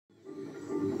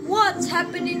What's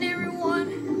happening, everyone?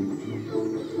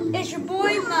 It's your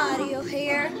boy Mario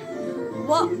here.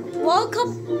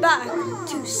 Welcome back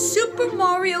to Super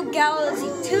Mario Galaxy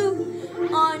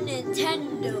 2 on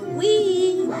Nintendo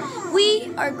Wii.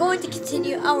 We are going to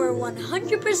continue our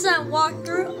 100%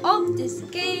 walkthrough of this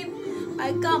game.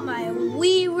 I got my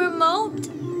Wii remote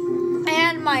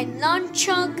and my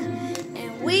nunchuck,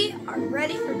 and we are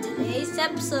ready for today's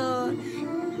episode.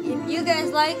 If you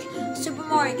guys like Super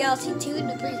Mario Galaxy 2,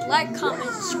 then please like, comment,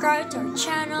 subscribe to our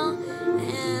channel,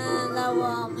 and that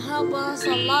will help us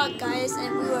a lot, guys,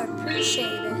 and we would appreciate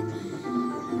it.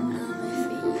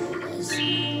 This is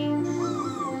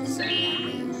so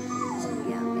yummy. So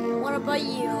yummy. What about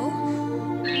you?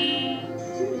 Thanks.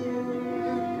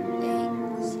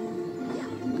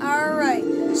 Alright,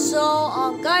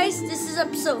 so guys, this is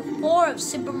episode 4 of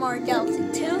Super Mario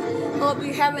Galaxy 2. Hope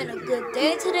you're having a good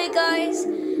day today, guys.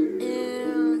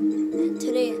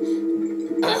 Today,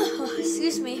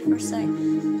 excuse me for a sec.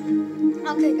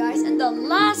 Okay, guys, in the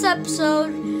last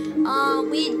episode,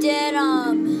 we did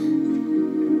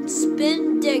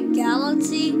Spin the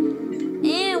Galaxy,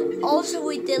 and also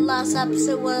we did last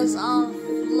episode was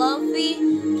Fluffy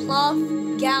Fluff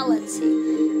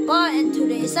Galaxy. But in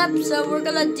today's episode, we're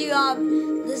gonna do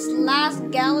this last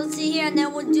galaxy here, and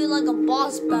then we'll do like a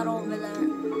boss battle over there.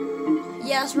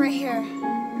 Yes, right here.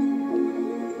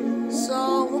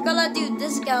 So we're gonna do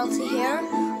this galaxy here,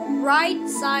 right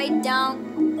side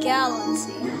down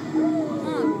galaxy.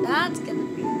 Oh, that's gonna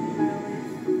be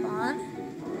really fun.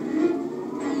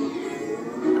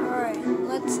 Alright,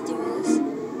 let's do this.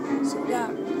 So we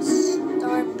gotta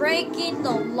start breaking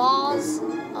the laws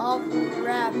of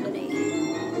gravity.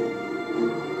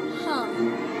 Huh.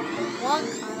 What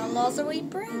kind of laws are we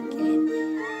breaking?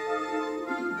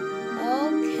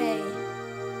 Okay.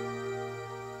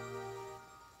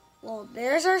 Well,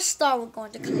 there's our star we're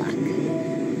going to collect.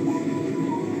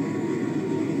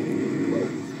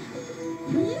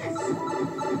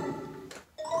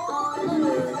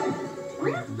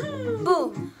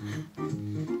 Boom.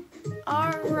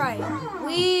 Alright,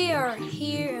 we are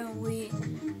here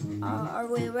and are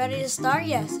we ready to start?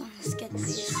 Yes, let's get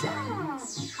this.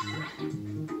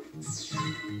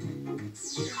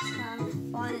 Have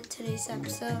fun in today's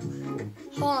episode.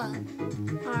 Hold on.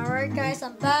 Alright, guys,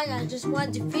 I'm back. I just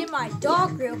wanted to feed my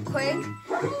dog real quick.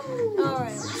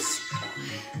 Alright, let's go.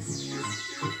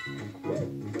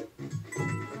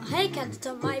 Hey,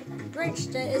 Kenta, my bridge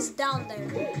is down there.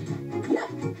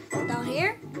 Down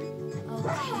here?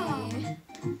 Okay.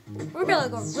 We're gonna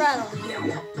go right over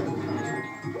here.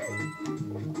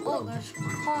 Oh, there's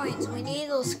coins. We need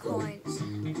those coins.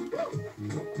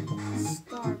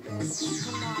 Star bits.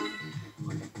 Come on.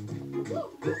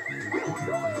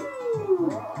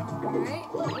 Alright.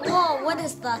 Whoa, what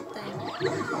is that thing?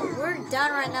 We're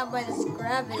down right now by this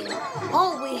gravity.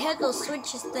 Oh, we hit those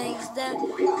switches things, then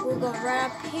we'll go right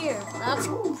up here. That's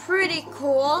pretty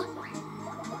cool.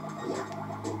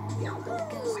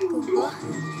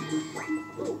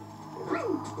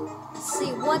 Let's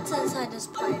see what's inside this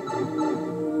pipe.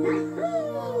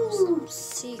 Whoa, some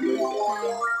secret thing.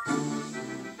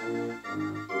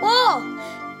 Whoa!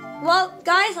 Well,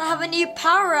 guys, I have a new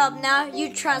power-up now.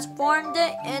 You transformed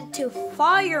it into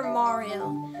Fire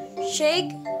Mario.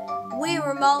 Shake Wii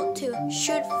Remote to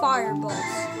shoot fireballs.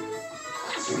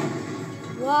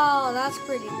 Wow, that's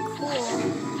pretty cool.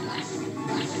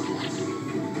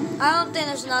 I don't think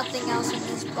there's nothing else in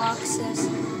these boxes.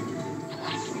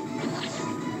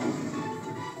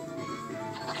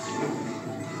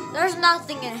 There's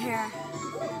nothing in here.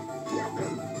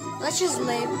 Let's just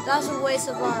leave. That's a waste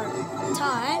of our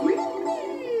time.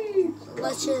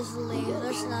 Let's just leave.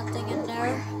 There's nothing in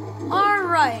there.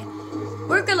 Alright.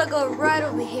 We're gonna go right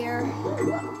over here.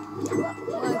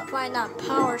 We're gonna find that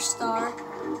power star.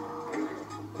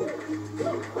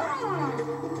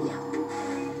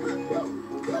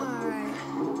 Alright.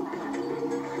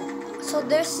 So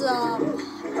there's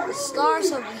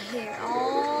stars over here.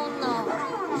 Oh no.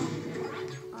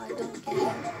 I don't get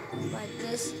it. Like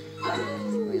this.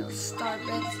 Real star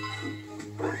bits.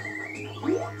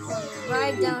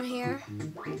 Right down here.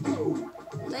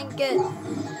 Then get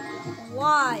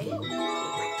Y.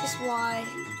 Just Y.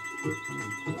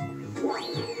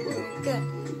 Good.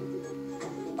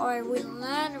 Alright, we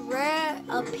land right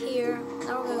up here.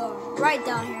 Now we're gonna go right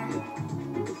down here.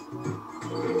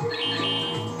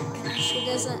 Can I shoot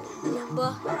this at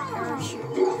Goomba?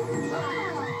 Parachute.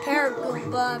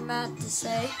 Paragoomba, I meant to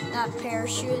say, not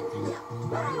parachute.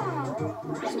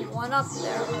 There's one up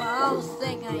there, but I don't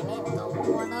think I need the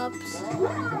one-ups.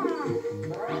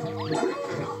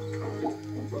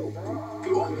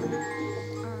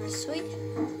 Alright, sweet.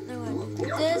 Now I'm gonna do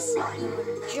this. this.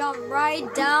 Jump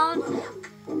right down.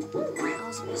 That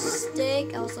was a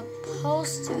mistake. I was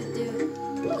supposed to do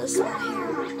this one here.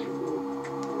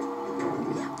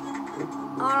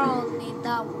 I don't need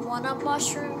that one-up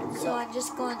mushroom, so I'm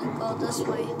just going to go this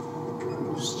way.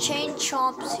 There's chain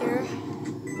chomps here.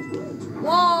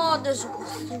 Whoa, there's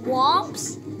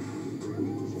swamps?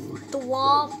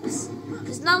 Thwomps.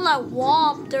 It's not like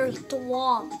womp, there's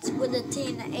thwomps with a T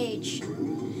and an H.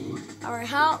 Alright,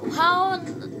 how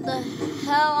the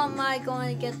hell am I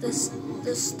going to get this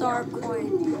star coin?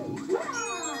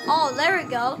 Oh, there we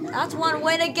go. That's one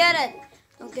way to get it.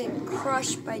 Don't get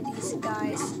crushed by these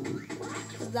guys.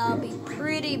 That'll be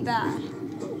pretty bad.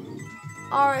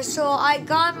 Alright, so I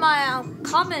got my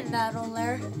common medal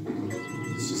there.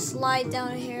 Let's just slide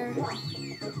down here.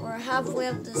 We're halfway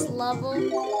up this level.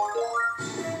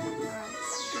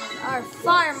 Alright,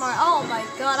 Fire Mario. Oh my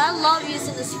god, I love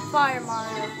using this Fire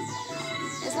Mario.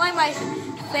 It's like my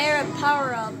favorite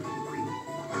power-up.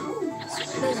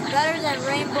 It's better than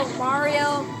Rainbow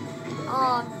Mario.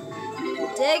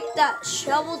 Dig that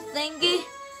shovel thingy.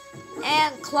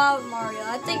 And Cloud Mario.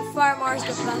 I think Fire Mario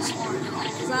is the best one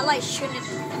because I like shooting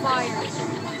fire.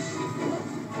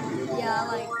 Yeah,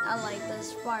 I like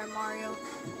this Fire Mario.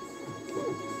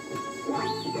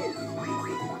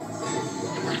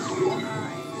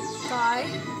 Alright, die.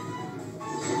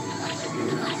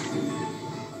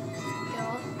 Go.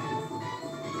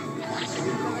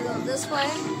 I'm gonna go this way.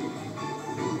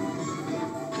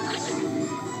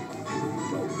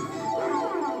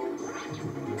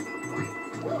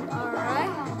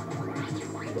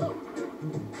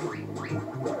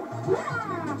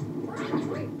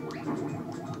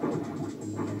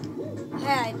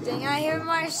 Hey, I think I hear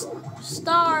my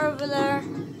star over there.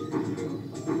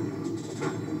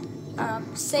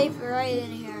 I'm safe right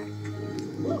in here.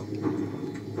 Oh,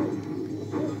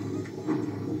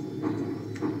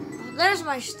 there's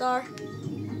my star.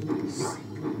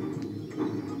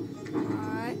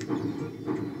 Alright.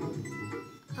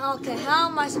 Okay, how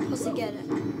am I supposed to get it?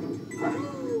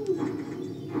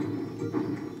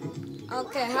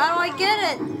 Okay, how do I get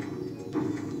it?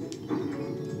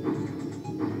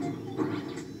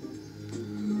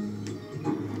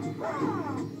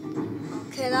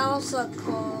 Okay, that was so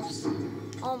close.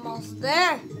 Almost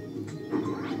there.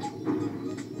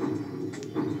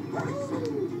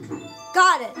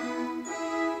 Got it.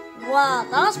 Wow,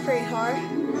 that was pretty hard.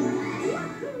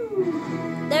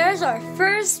 There's our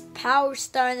first power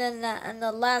star in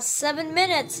the last 7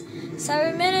 minutes.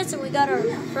 7 minutes and we got our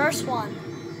first one.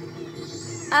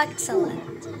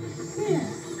 Excellent.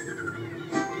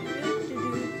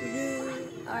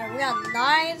 Alright, we got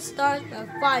 9 stars, we got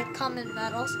 5 common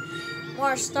medals,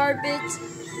 more star bits,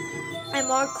 and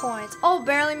more coins. Oh,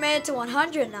 barely made it to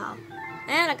 100 now.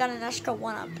 And I got an extra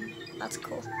 1-up. That's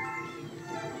cool.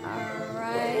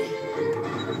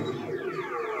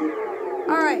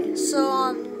 Alright,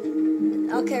 so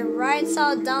okay, right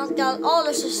side down, oh,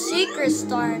 there's a secret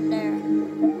star in there.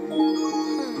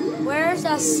 Where's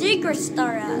that secret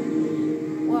star at?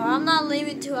 Well, I'm not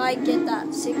leaving till I get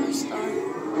that secret star.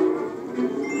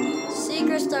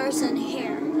 Secret star's in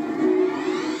here.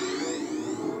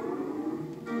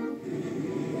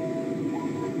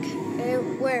 Okay,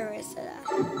 where is it at?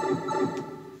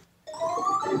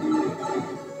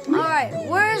 Alright,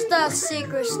 where's that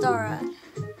secret star at?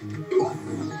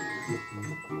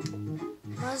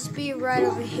 Must be right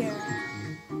over here.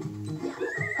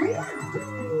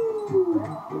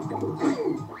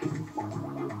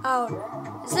 Oh,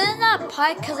 isn't that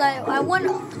pie? Because I went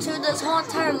to this whole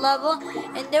entire level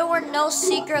and there were no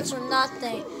secrets or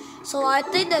nothing. So I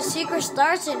think the secret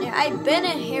starts in here. I've been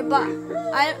in here, but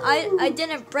I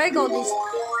didn't break all these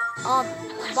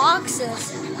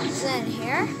boxes. Is it in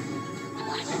here?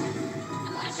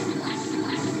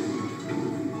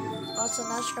 Oh, it's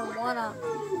an extra 1-up.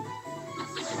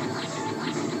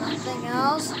 Nothing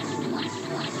else.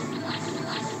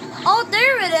 Oh,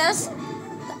 there it is.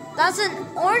 That's an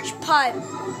orange pipe.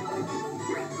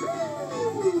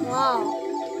 Wow.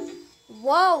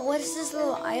 Whoa, what is this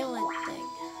little island thing?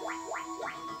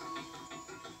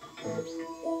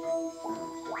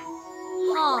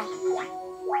 Huh.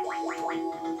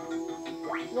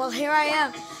 Well, here I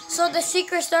am. So the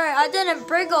secret star, I didn't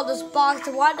break all this box.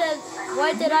 Why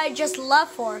did I just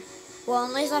left for? Well,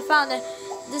 at least I found it.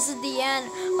 This is the end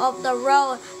of the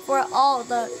road for all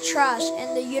the trash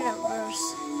in the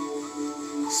universe.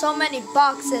 So many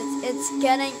boxes, it's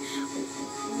getting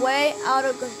way out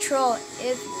of control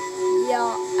if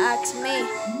y'all ask me.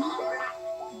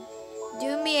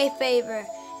 Do me a favor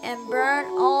and burn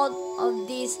all of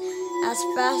these as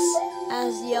fast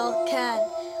as y'all can.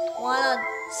 Wanna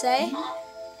say?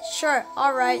 Sure,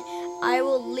 alright. I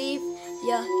will leave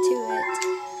ya to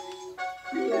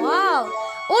it. Wow.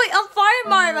 Oi, I'm Fire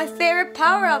Mario, my favorite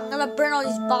power-up. I'm gonna burn all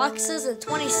these boxes in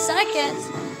 20 seconds.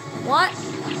 What?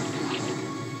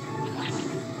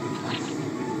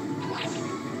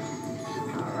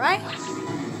 Alright.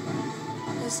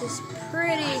 This is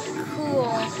pretty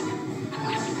cool.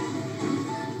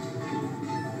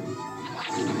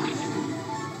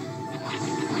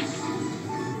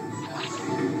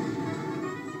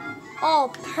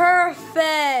 Oh,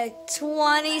 perfect.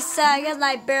 20 seconds.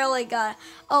 I barely got it.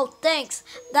 Oh, thanks.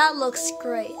 That looks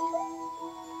great.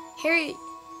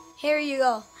 Here you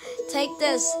go. Take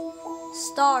this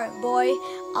star, boy.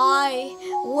 I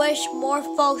wish more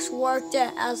folks worked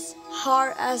it as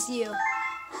hard as you.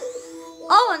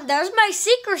 Oh, and there's my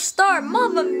secret star.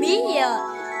 Mamma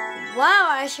mia. Wow,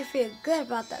 I should feel good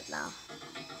about that now.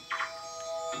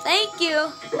 Thank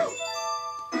you.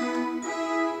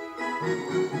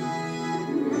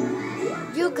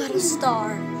 You got a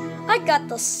star. I got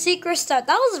the secret star.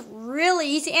 That was really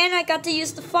easy, and I got to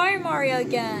use the Fire Mario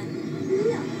again.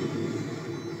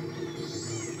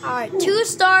 Alright, 2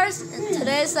 stars in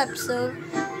today's episode.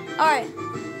 Alright,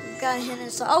 we got a hidden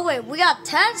star. Oh wait, we got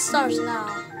 10 stars now.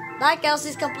 That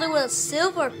galaxy's complete with a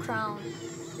silver crown.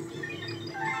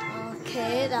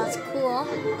 Okay, that's cool.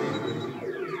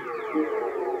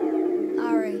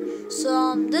 Alright,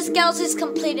 so this galaxy is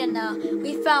completed now.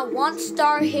 We found 1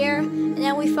 star here, and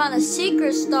then we found a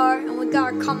secret star, and we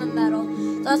got our common medal.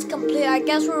 So that's complete. I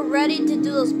guess we're ready to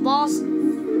do this boss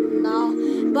now.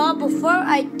 But before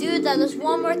I do that, there's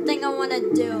one more thing I want to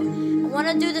do. I want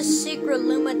to do the secret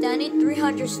Luma. I need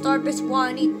 300 star bits. Well,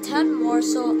 I need 10 more,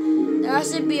 so there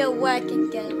has to be a way I can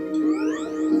get it.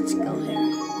 Let's go here.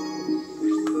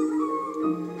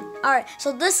 Alright,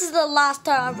 so this is the last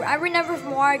time. I remember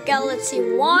from Mario Galaxy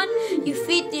 1, you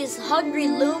feed these hungry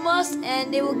Lumas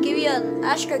and they will give you an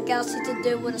extra galaxy to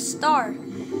do with a star.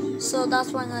 So that's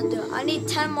what I'm going to do. I need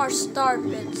 10 more star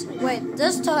bits. Wait,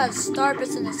 this toad has star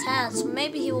bits in his hands, so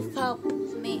maybe he will help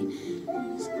me.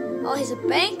 Oh, he's a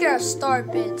banker of star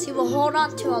bits. He will hold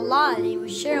on to a lot and he will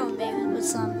share with me with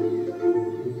some.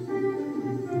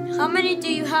 How many do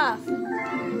you have?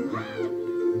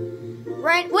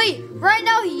 Right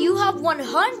now you have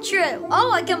 100.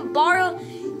 Oh, I can borrow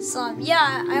some.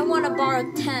 Yeah, I want to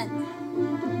borrow 10.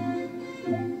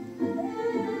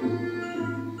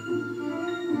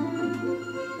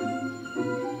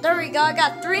 There we go. I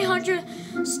got 300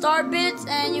 star bits,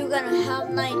 and you're gonna have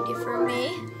 90 for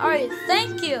me. All right,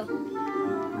 thank you.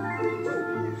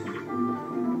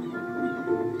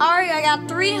 All right, I got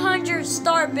 300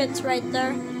 star bits right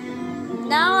there.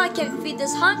 Now I can feed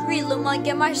this hungry Luma and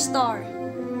get my star.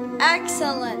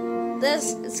 Excellent.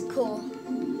 This is cool.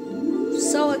 I'm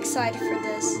so excited for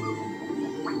this.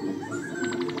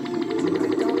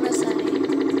 Don't miss any.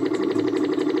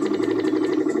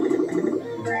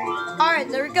 Alright,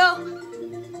 there we go.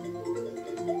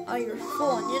 Oh, you're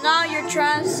full. Now you're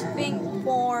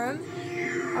transformed.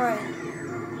 Alright.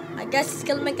 I guess it's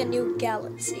gonna make a new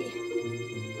galaxy.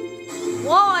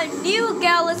 Whoa, a new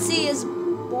galaxy is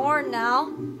born now.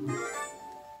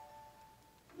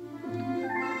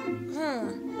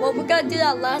 Well, we gotta do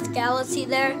that last galaxy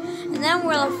there, and then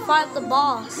we're gonna fight the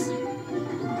boss.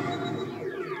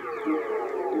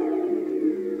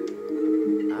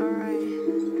 Alright.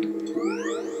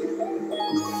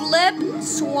 Flip,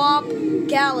 swap,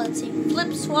 galaxy.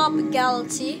 Flip, swap,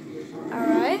 galaxy.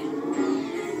 Alright.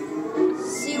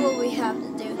 See what we have to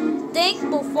do. Think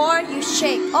before you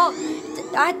shake. Oh,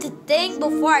 I had to think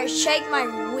before I shake my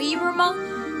Wii remote.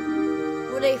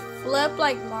 Would they flip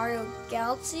like Mario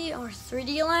Galaxy or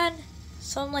 3D Land?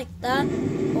 Something like that.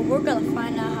 But we're gonna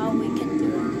find out how we can do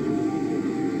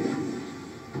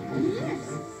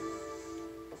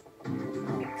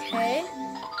it. Okay.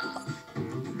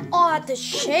 Oh, I have to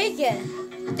shake it.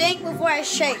 Think before I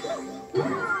shake.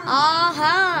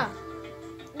 Aha!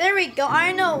 There we go.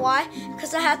 I know why.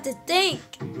 Because I have to think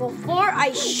before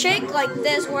I shake like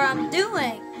this, what I'm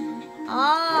doing.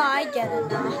 Ah, I get it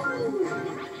now.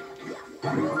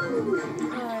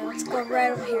 Alright, let's go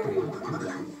right over here.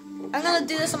 I'm gonna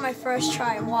do this on my first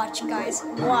try. Watch, guys.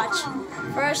 Watch.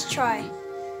 First try.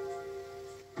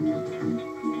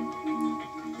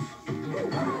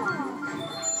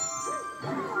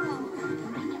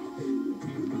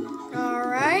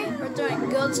 Alright, we're doing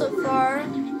good so far.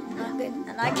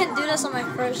 And I can do this on my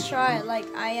first try. Like,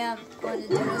 I am going to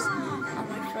do this on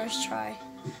my first try.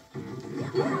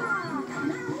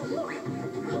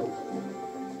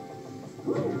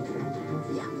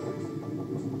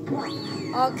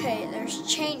 Okay, there's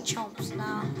chain chomps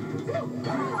now.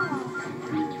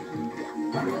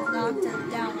 Knock them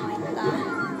down like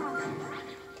that.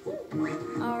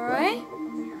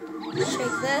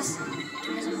 this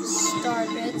to get some star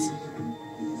bits.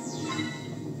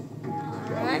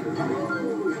 Alright.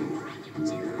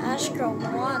 Ashka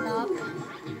 1 up.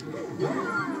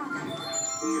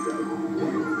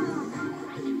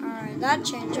 Alright, that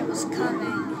change-up is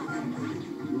coming.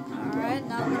 Alright,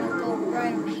 now I'm gonna go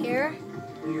right over here.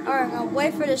 Alright, I'm gonna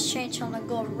wait for this change. I'm gonna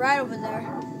go right over there.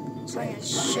 So I can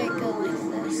shake it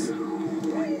like this.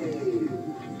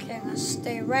 Okay, I'm gonna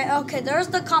stay right. Okay, there's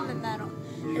the common medal.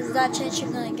 Is that change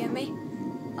gonna give me?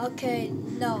 Okay,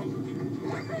 no.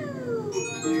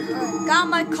 Alright, got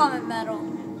my common medal.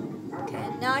 Okay,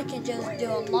 now I can just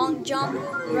do a long jump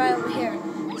right over here.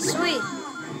 Sweet.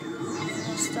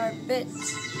 I'll start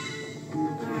bits.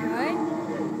 Alright.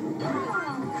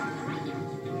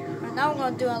 And now we're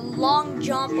gonna do a long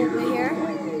jump over here.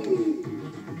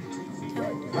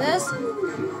 This.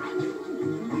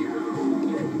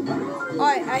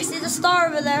 Alright, I see the star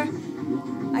over there.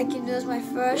 I can do this my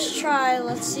first try.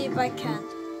 Let's see if I can.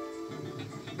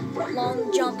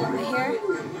 Long jump over here.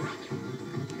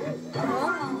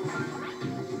 Oh.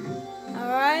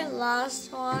 Alright,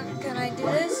 last one. Can I do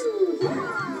this?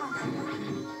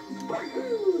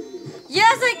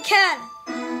 Yes, I can!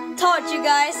 Told you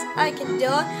guys, I can do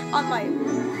it on my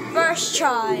first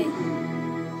try.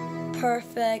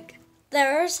 Perfect.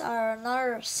 There's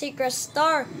another secret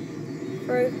star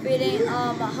for beating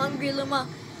a Hungry Luma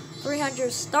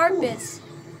 300 star bits.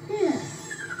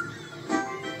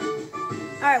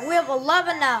 Alright, we have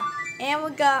 11 now. And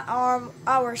we got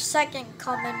our second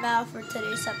common medal for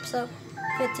today's episode.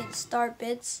 15 star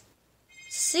bits.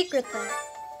 Secret thing.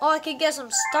 Oh, I can get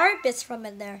some star bits from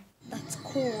in there. That's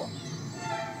cool.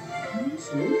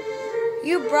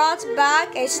 You brought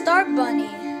back a star bunny.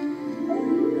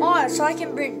 Oh, so I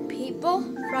can bring people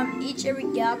from every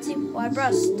galaxy. Well, I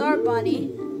brought a star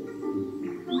bunny.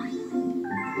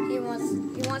 He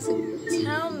wants to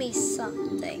tell me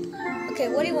something. Okay,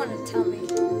 what do you want to tell me?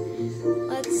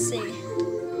 Let's see.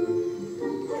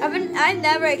 I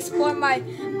never explored my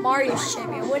Mario ship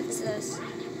yet. What is this?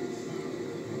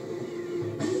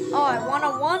 Oh, I want a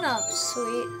 1-up.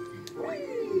 Sweet.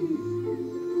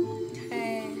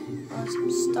 Okay, there's some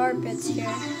star bits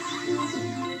here.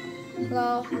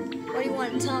 Hello, what do you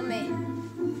want to tell me?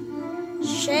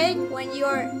 Shake when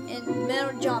you're in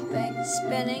middle jumping,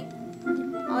 spinning.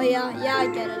 Oh yeah, I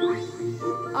get it.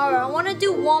 Alright, I want to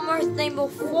do one more thing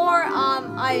before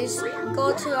I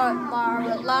go to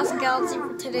our last galaxy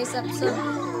for today's episode.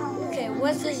 Okay,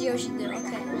 what does Yoshi do?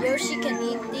 Okay, Yoshi can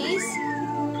eat these.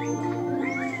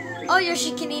 Oh,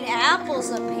 Yoshi can eat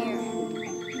apples up here.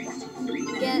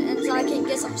 Again, and so I can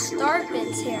get some star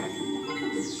bits here.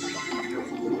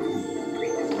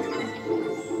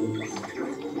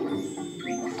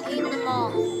 Eat them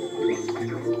all.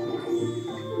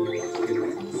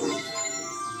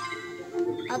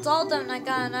 That's all done. I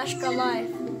got an extra life.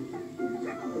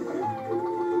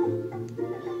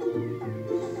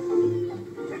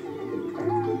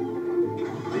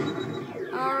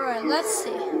 Alright, let's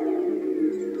see.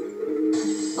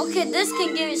 Okay, this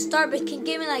can give me a star, but it can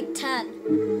give me like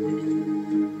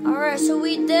 10. Alright, so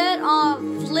we did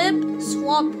flip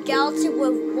swap galaxy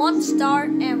with 1 star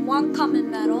and 1 common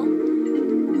medal.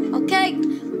 Okay,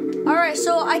 alright,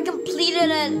 so I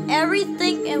completed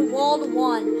everything in World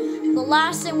 1. The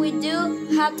last thing we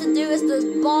have to do is this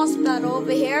boss battle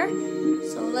over here.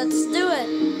 So let's do it.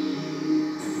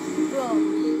 Boom.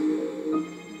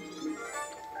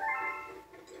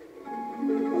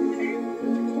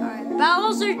 Alright,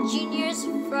 Bowser Jr.'s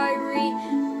fiery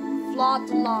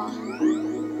Flotilla.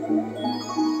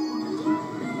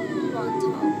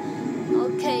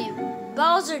 Okay,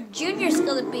 Bowser Jr.'s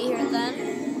gonna be here then.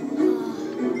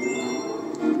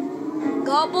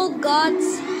 Gobble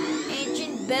Guts.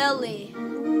 Belly.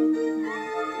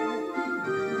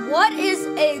 What is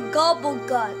a gobble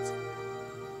gut?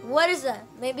 What is that?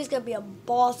 Maybe it's gonna be a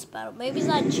boss battle. Maybe it's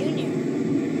not Junior.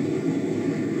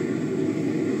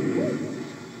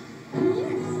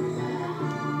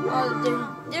 Oh,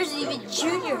 there's even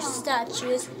Junior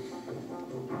statues.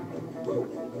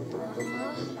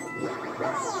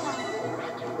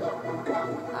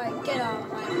 Alright, get out of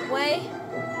my way.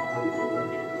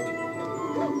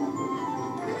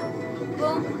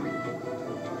 Boom.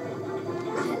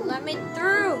 Okay, let me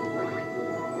through.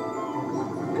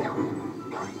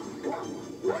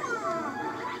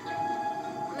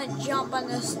 I'm gonna jump on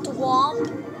this swamp.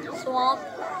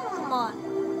 Come on.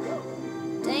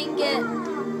 Dang it.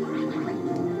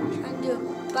 Trying to do a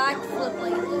backflip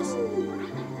like this.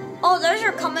 Oh, there's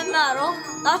your common medal.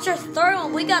 That's your third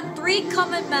one. We got 3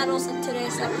 common medals in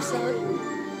today's episode.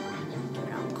 Give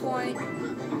it a coin.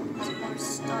 Some more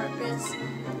star bits.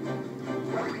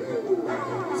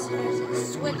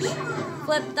 switch,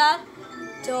 flip that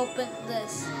to open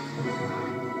this.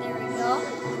 There we go.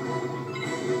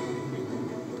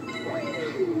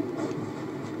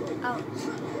 Ouch.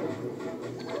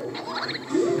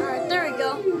 Alright, there we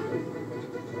go.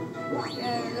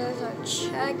 Yeah, there's our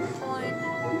checkpoint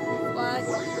flag.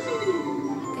 I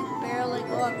can barely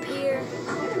go up here.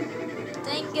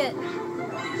 Dang it.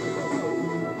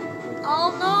 Oh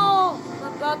no!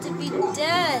 I'm about to be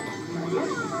dead.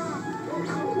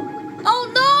 Oh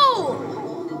no!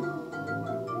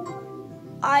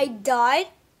 I died?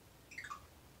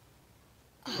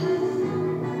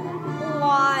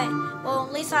 Why? Well,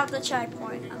 at least I have the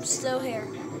checkpoint. I'm still here.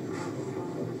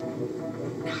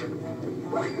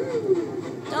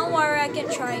 Don't worry, I can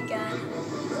try again.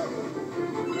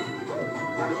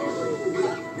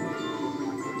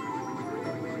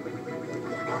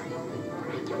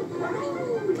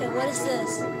 Okay, what is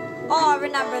this? Oh, I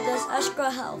remember this.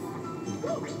 Extra health.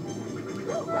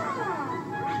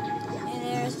 And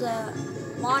there's the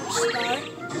launch star.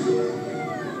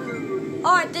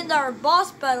 Oh, I think there are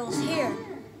boss battles here.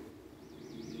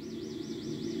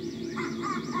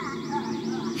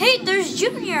 Hey, there's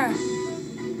Junior.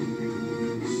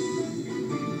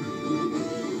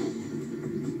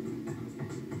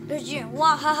 There's Junior.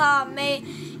 Wow, haha, mate.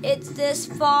 It's this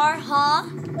far, huh?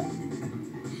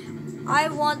 I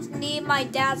once need my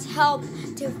dad's help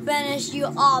to finish you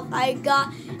off. I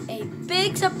got a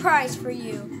big surprise for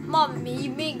you. Mom, you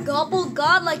mean Gobble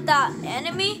God like that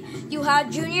enemy you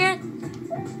had, Junior?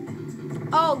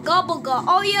 Oh, Gobble God.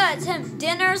 Oh yeah, it's him.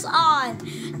 Dinner's on.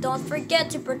 Don't forget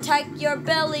to protect your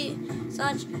belly,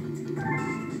 son.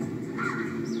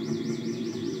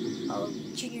 Oh,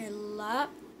 Junior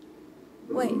left.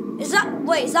 Wait, is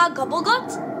that Gobble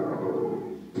God?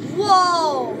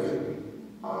 Whoa.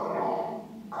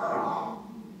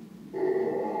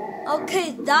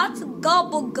 Okay, that's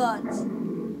Gobble Guts.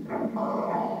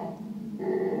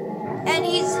 And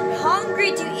he's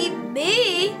hungry to eat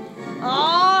me.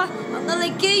 Oh, I'm gonna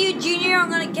get you, Junior. I'm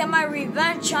gonna get my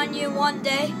revenge on you one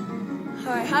day.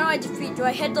 Alright, how do I defeat? Do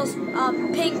I hit those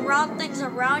pink round things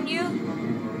around you?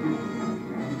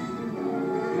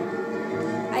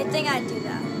 I think I do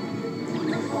that.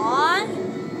 1,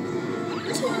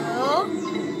 2,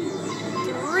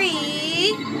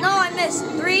 3. No, I missed.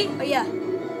 3. Oh yeah.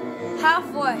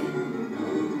 Halfway.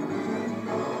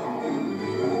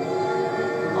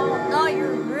 Oh no,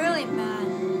 you're really mad.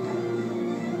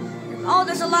 Oh,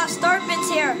 there's a lot of star bits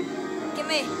here. Give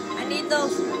me. I need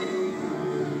those.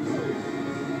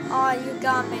 Oh, you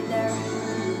got me there.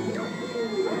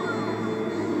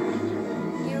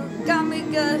 You got me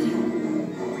good.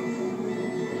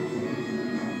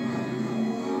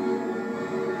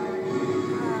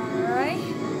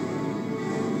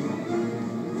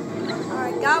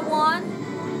 Got one.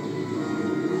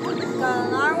 Got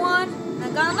another one. I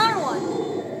got another one.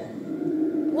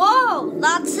 Whoa,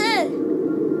 that's it.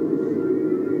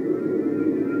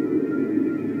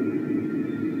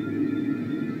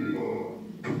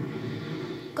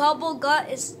 Gobble Gut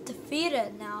is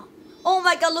defeated now. Oh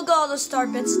my god, look at all the star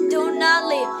bits. Do not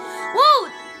leave. Whoa!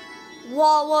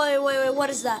 Whoa, wait, what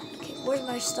is that? Okay, where's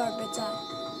my star bits at?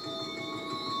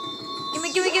 Give me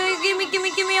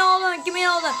all of them. Give me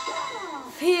all of them.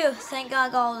 Phew, thank God I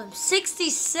got all of them.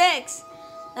 66.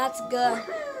 That's good.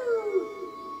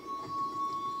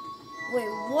 Wait,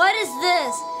 what is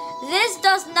this? This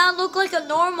does not look like a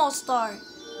normal star.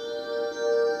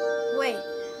 Wait.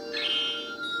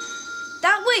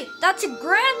 That's a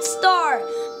grand star.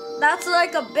 That's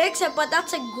like a big set, but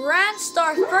that's a grand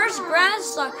star. First grand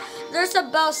star. There's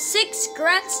about 6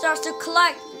 grand stars to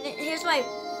collect. Here's my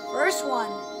first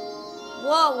one.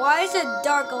 Whoa, why is it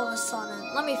dark all of a sudden?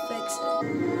 Let me fix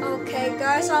it. Okay,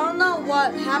 guys, I don't know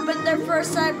what happened there for a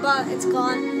sec, but it's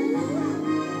gone.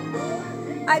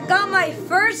 I got my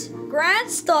first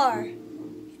grand star.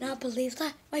 You not believe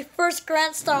that? My first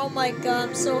grand star. Oh my god,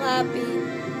 I'm so happy.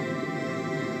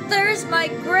 There's my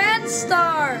grand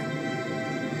star.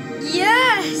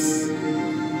 Yes!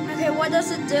 Okay, what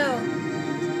does it do?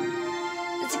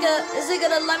 Is it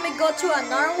gonna let me go to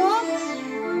another one?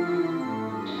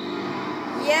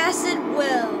 Yes, it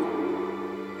will.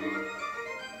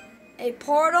 A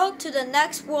portal to the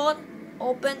next world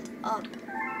opened up.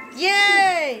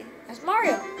 Yay! That's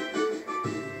Mario.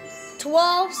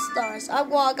 12 stars. I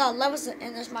got levels,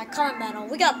 and there's my common medal.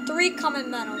 We got 3 common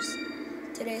medals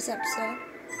today's episode.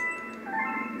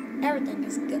 Everything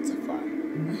is good so far.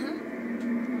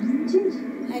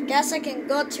 I guess I can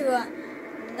go to a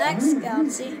next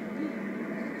galaxy.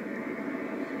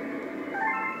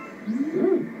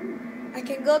 I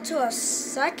can go to a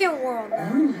second world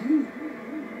now.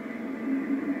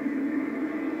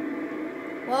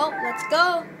 Well, let's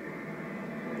go.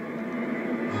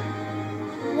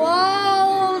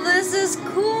 Whoa, this is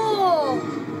cool.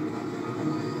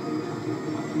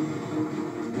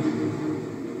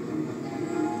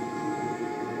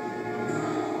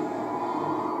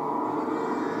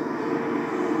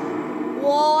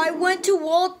 Whoa, I went to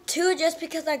World 2 just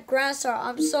because that Grand Star.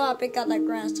 I'm so happy I got that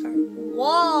Grand Star.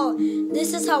 Whoa,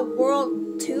 this is how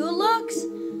World 2 looks?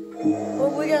 Well,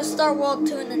 we're gonna start World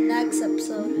 2 in the next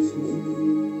episode.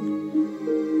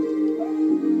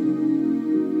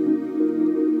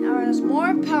 Alright, there's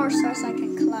more power stars I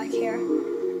can collect here.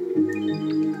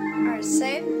 Alright,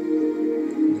 save.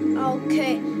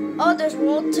 Okay. Oh, there's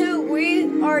World 2.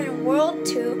 We are in World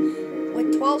 2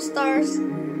 with 12 stars.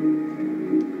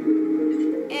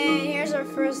 And here's our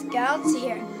first galaxy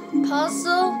here.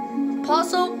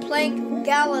 Puzzle Plank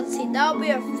Galaxy. That'll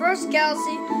be our first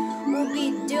galaxy we'll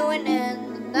be doing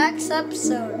in the next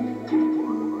episode.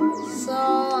 So,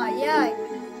 yeah, I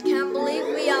can't believe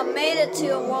we made it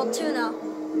to World 2 now.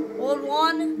 World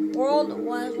 1 is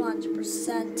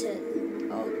 100%ed.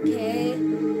 Okay.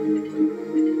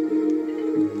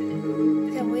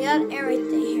 Okay, we got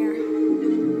everything here.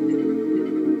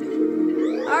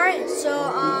 Alright, so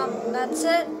that's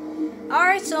it.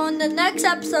 Alright, so in the next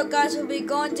episode, guys, we'll be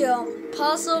going to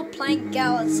Puzzle Plank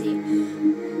Galaxy.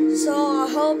 So I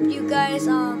hope you guys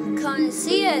come and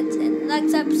see it in the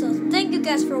next episode. Thank you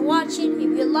guys for watching.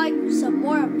 If you like some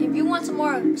more, if you want some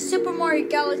more Super Mario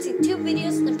Galaxy 2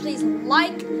 videos, then please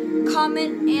like,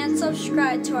 comment, and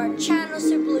subscribe to our channel,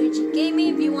 Super Luigi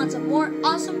Gaming. If you want some more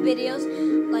awesome videos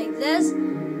like this,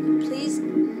 then please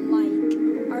like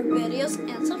our videos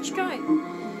and subscribe.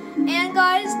 And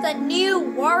guys, the new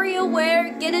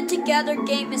WarioWare Get It Together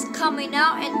game is coming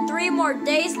out in 3 more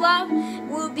days left.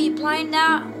 We'll be playing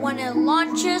that when it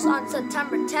launches on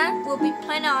September 10th. We'll be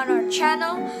playing it on our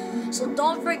channel. So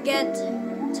don't forget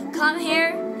to come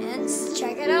here and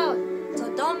check it out. So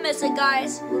don't miss it,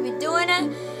 guys. We'll be doing it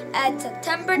at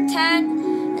September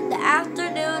 10th in the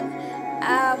afternoon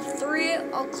at 3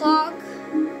 o'clock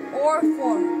or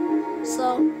 4.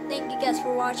 So, thank you guys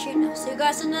for watching. I'll see you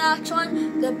guys in the next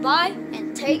one. Goodbye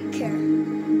and take care.